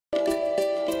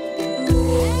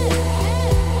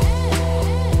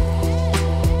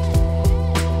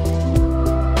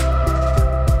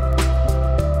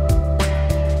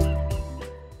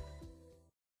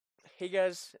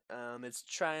guys? It's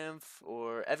Triumph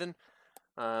or Evan.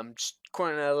 Just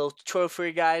recording a little tutorial for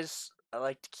you guys. I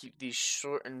like to keep these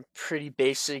short and pretty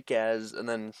basic and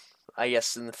then I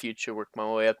guess in the future work my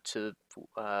way up to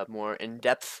more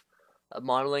in-depth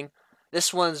modeling.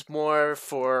 This one's more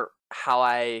for how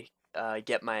I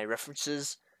get my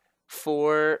references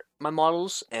for my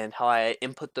models and how I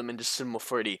input them into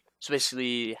C4D. So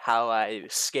basically how I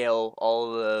scale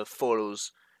all the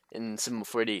photos in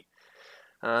C4D.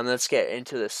 Let's get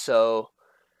into this. So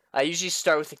I usually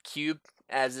start with a cube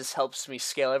as this helps me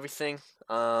scale everything.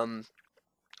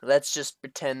 Let's just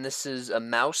pretend this is a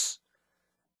mouse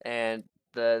and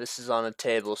this is on a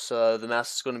table. So the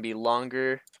mouse is going to be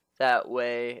longer that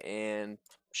way and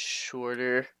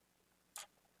shorter.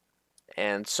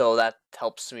 And so that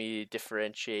helps me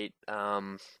differentiate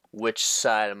which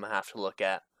side I'm going to have to look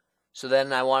at. So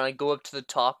then I want to go up to the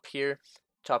top here,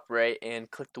 top right,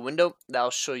 and click the window. That'll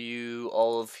show you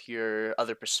all of your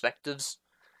other perspectives.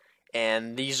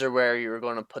 And these are where you're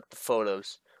going to put the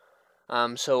photos.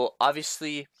 So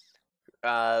obviously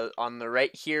on the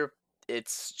right here,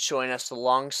 it's showing us the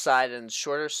long side and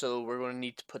shorter, so we're going to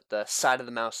need to put the side of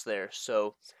the mouse there.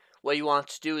 So what you want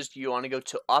to do is you want to go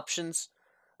to Options,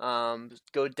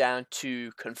 go down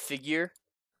to Configure,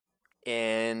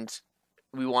 and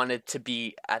we want it to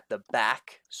be at the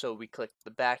back. So we click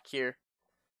the back here,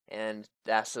 and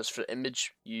it asks us for the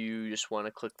image. You just want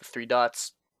to click the three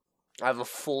dots. I have a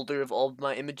folder of all of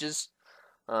my images.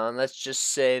 Let's just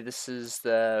say this is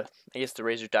the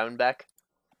Razor Diamondback.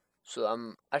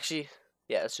 So let's do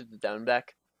the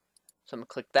Diamondback. So I'm gonna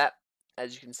click that.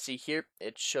 As you can see here,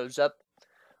 it shows up.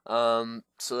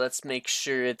 So let's make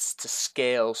sure it's to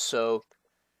scale. So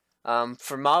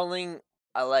for modeling,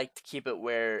 I like to keep it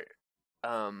where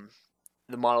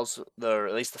the models, or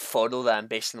at least the photo that I'm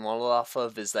basing the model off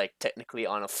of, is like technically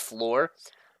on a floor.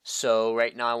 So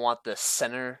right now I want the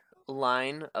center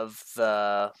line of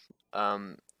the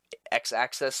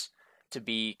x-axis to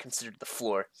be considered the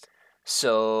floor.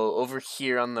 So over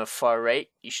here on the far right,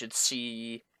 you should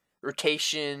see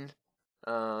rotation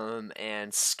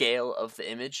and scale of the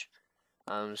image.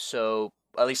 So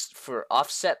at least for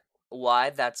offset Y,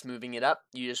 that's moving it up.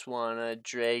 You just want to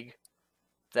drag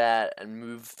that and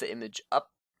move the image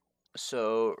up.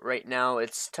 So right now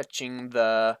it's touching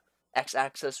the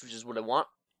x-axis, which is what I want.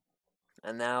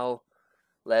 And now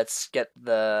let's get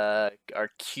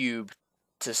our cube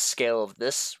to scale of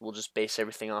this. We'll just base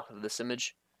everything off of this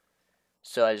image.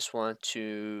 So I just want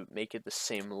to make it the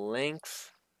same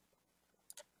length.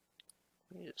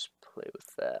 Let me just play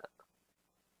with that.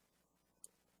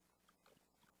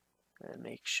 And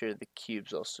make sure the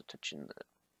cube's also touching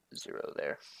the 0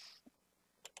 there.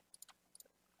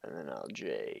 And then I'll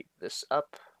drag this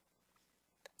up.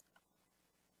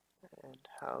 And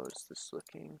how is this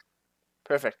looking?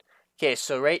 Perfect. Okay,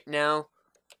 so right now,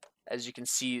 as you can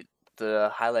see, the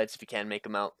highlights, if you can make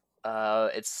them out,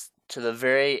 it's to the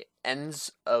very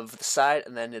ends of the side,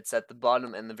 and then it's at the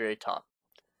bottom and the very top.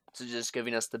 So just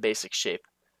giving us the basic shape.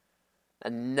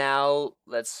 And now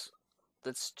let's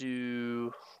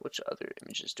do, which other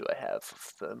images do I have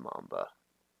of the Mamba?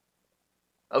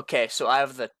 Okay, so I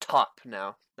have the top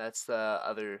now. That's the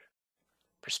other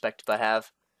perspective I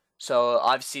have. So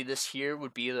obviously this here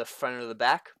would be the front or the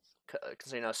back,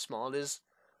 considering how small it is.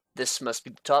 This must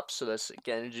be the top, so let's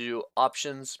again do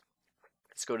Options.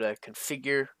 Let's go to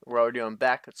Configure. We're already on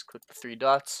back. Let's click the three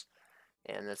dots,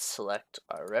 and let's select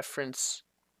our reference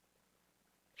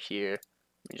here.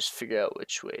 Let me just figure out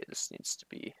which way this needs to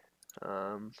be.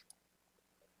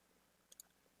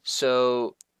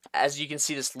 So as you can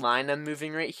see, this line I'm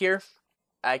moving right here,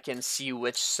 I can see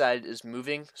which side is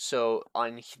moving. So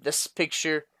on this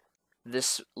picture,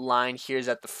 this line here is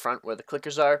at the front where the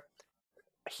clickers are.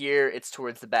 Here it's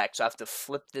towards the back, so I have to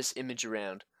flip this image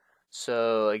around.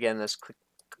 So again, let's click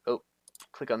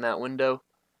on that window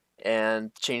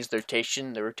and change the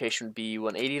rotation. The rotation would be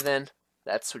 180 then.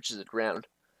 That switches it around.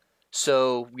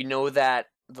 So we know that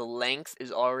the length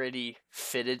is already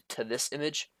fitted to this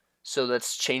image. So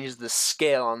let's change the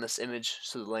scale on this image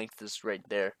so the length is right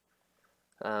there.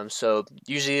 So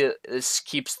usually this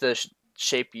keeps the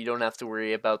shape. You don't have to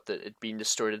worry about it being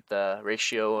distorted, the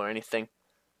ratio or anything.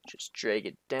 Just drag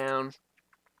it down.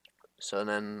 So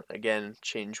then again,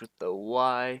 change with the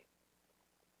Y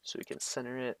so we can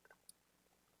center it.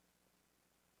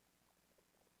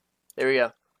 There we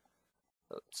go.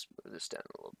 Let's move this down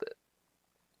a little bit.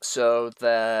 So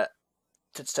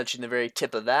it's touching the very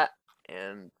tip of that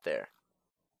and there.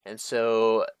 And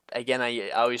so again, I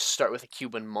always start with a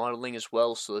cube when modeling as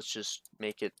well, so let's just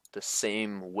make it the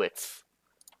same width.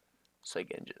 So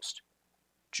again, just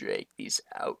drag these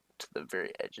out to the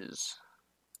very edges.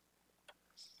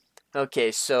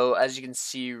 Okay, so as you can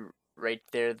see right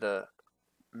there, the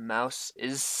mouse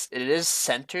is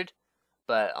centered,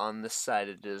 but on this side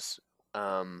it is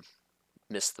um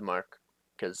missed the mark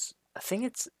because I think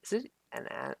it's is it an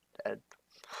a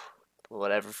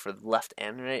whatever for the left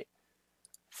and right.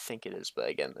 I think it is, but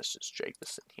again, let's just drag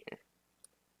this in here.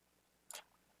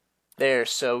 There,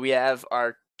 so we have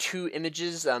our two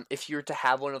images. If you were to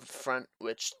have one of the front,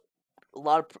 which a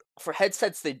lot of for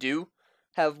headsets they do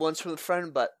have ones from the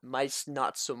front, but mice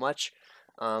not so much.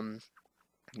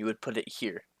 You would put it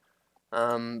here.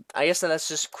 I guess let's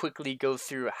just quickly go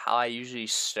through how I usually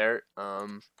start.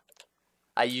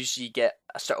 I usually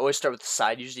always start with the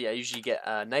side. I usually get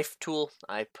a knife tool.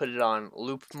 I put it on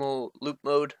loop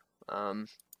mode.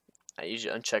 I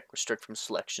usually uncheck restrict from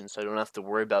selection, so I don't have to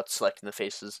worry about selecting the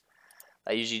faces.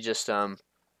 I usually just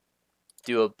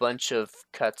do a bunch of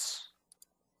cuts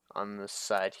on the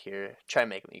side here. Try and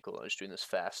make them equal. I'm just doing this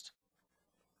fast.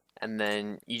 And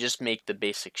then you just make the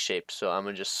basic shape. So I'm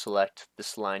gonna just select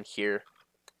this line here,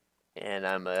 and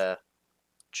I'm gonna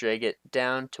drag it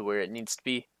down to where it needs to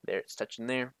be. There, it's touching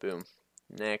there. Boom.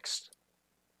 Next.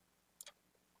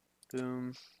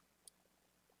 Boom.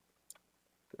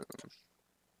 Boom.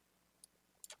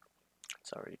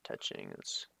 It's already touching.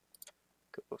 Let's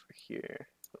go over here.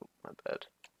 Oh, my bad.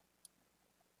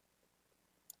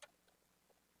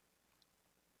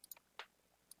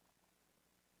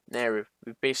 There,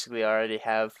 we basically already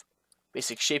have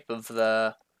basic shape of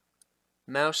the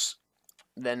mouse.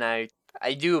 Then I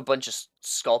do a bunch of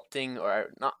sculpting,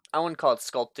 or not. I wouldn't call it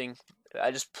sculpting.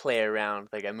 I just play around,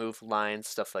 like I move lines,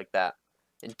 stuff like that,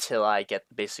 until I get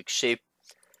the basic shape.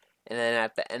 And then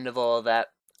at the end of all of that,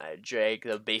 I drag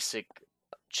the basic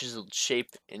chiseled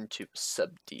shape into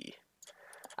sub D.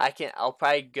 I'll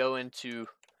probably go into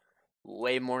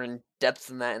way more in depth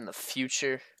than that in the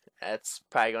future. That's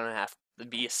probably gonna have to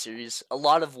be a series. A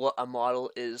lot of what a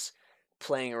model is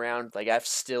playing around, like I've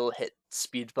still hit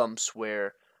speed bumps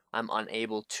where I'm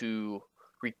unable to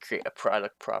recreate a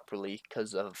product properly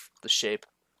because of the shape.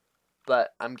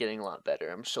 But I'm getting a lot better.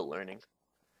 I'm still learning.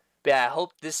 But yeah, I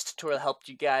hope this tutorial helped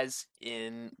you guys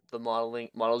in the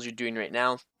models you're doing right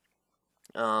now.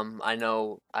 I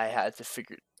know I had to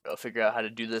figure out how to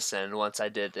do this, and once I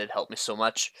did, it helped me so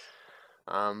much.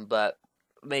 But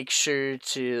make sure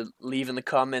to leave in the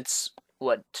comments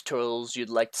what tutorials you'd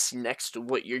like to see next,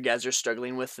 what your guys are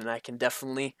struggling with, and I can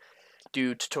definitely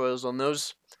do tutorials on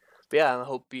those. But yeah, I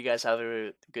hope you guys have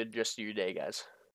a good rest of your day, guys.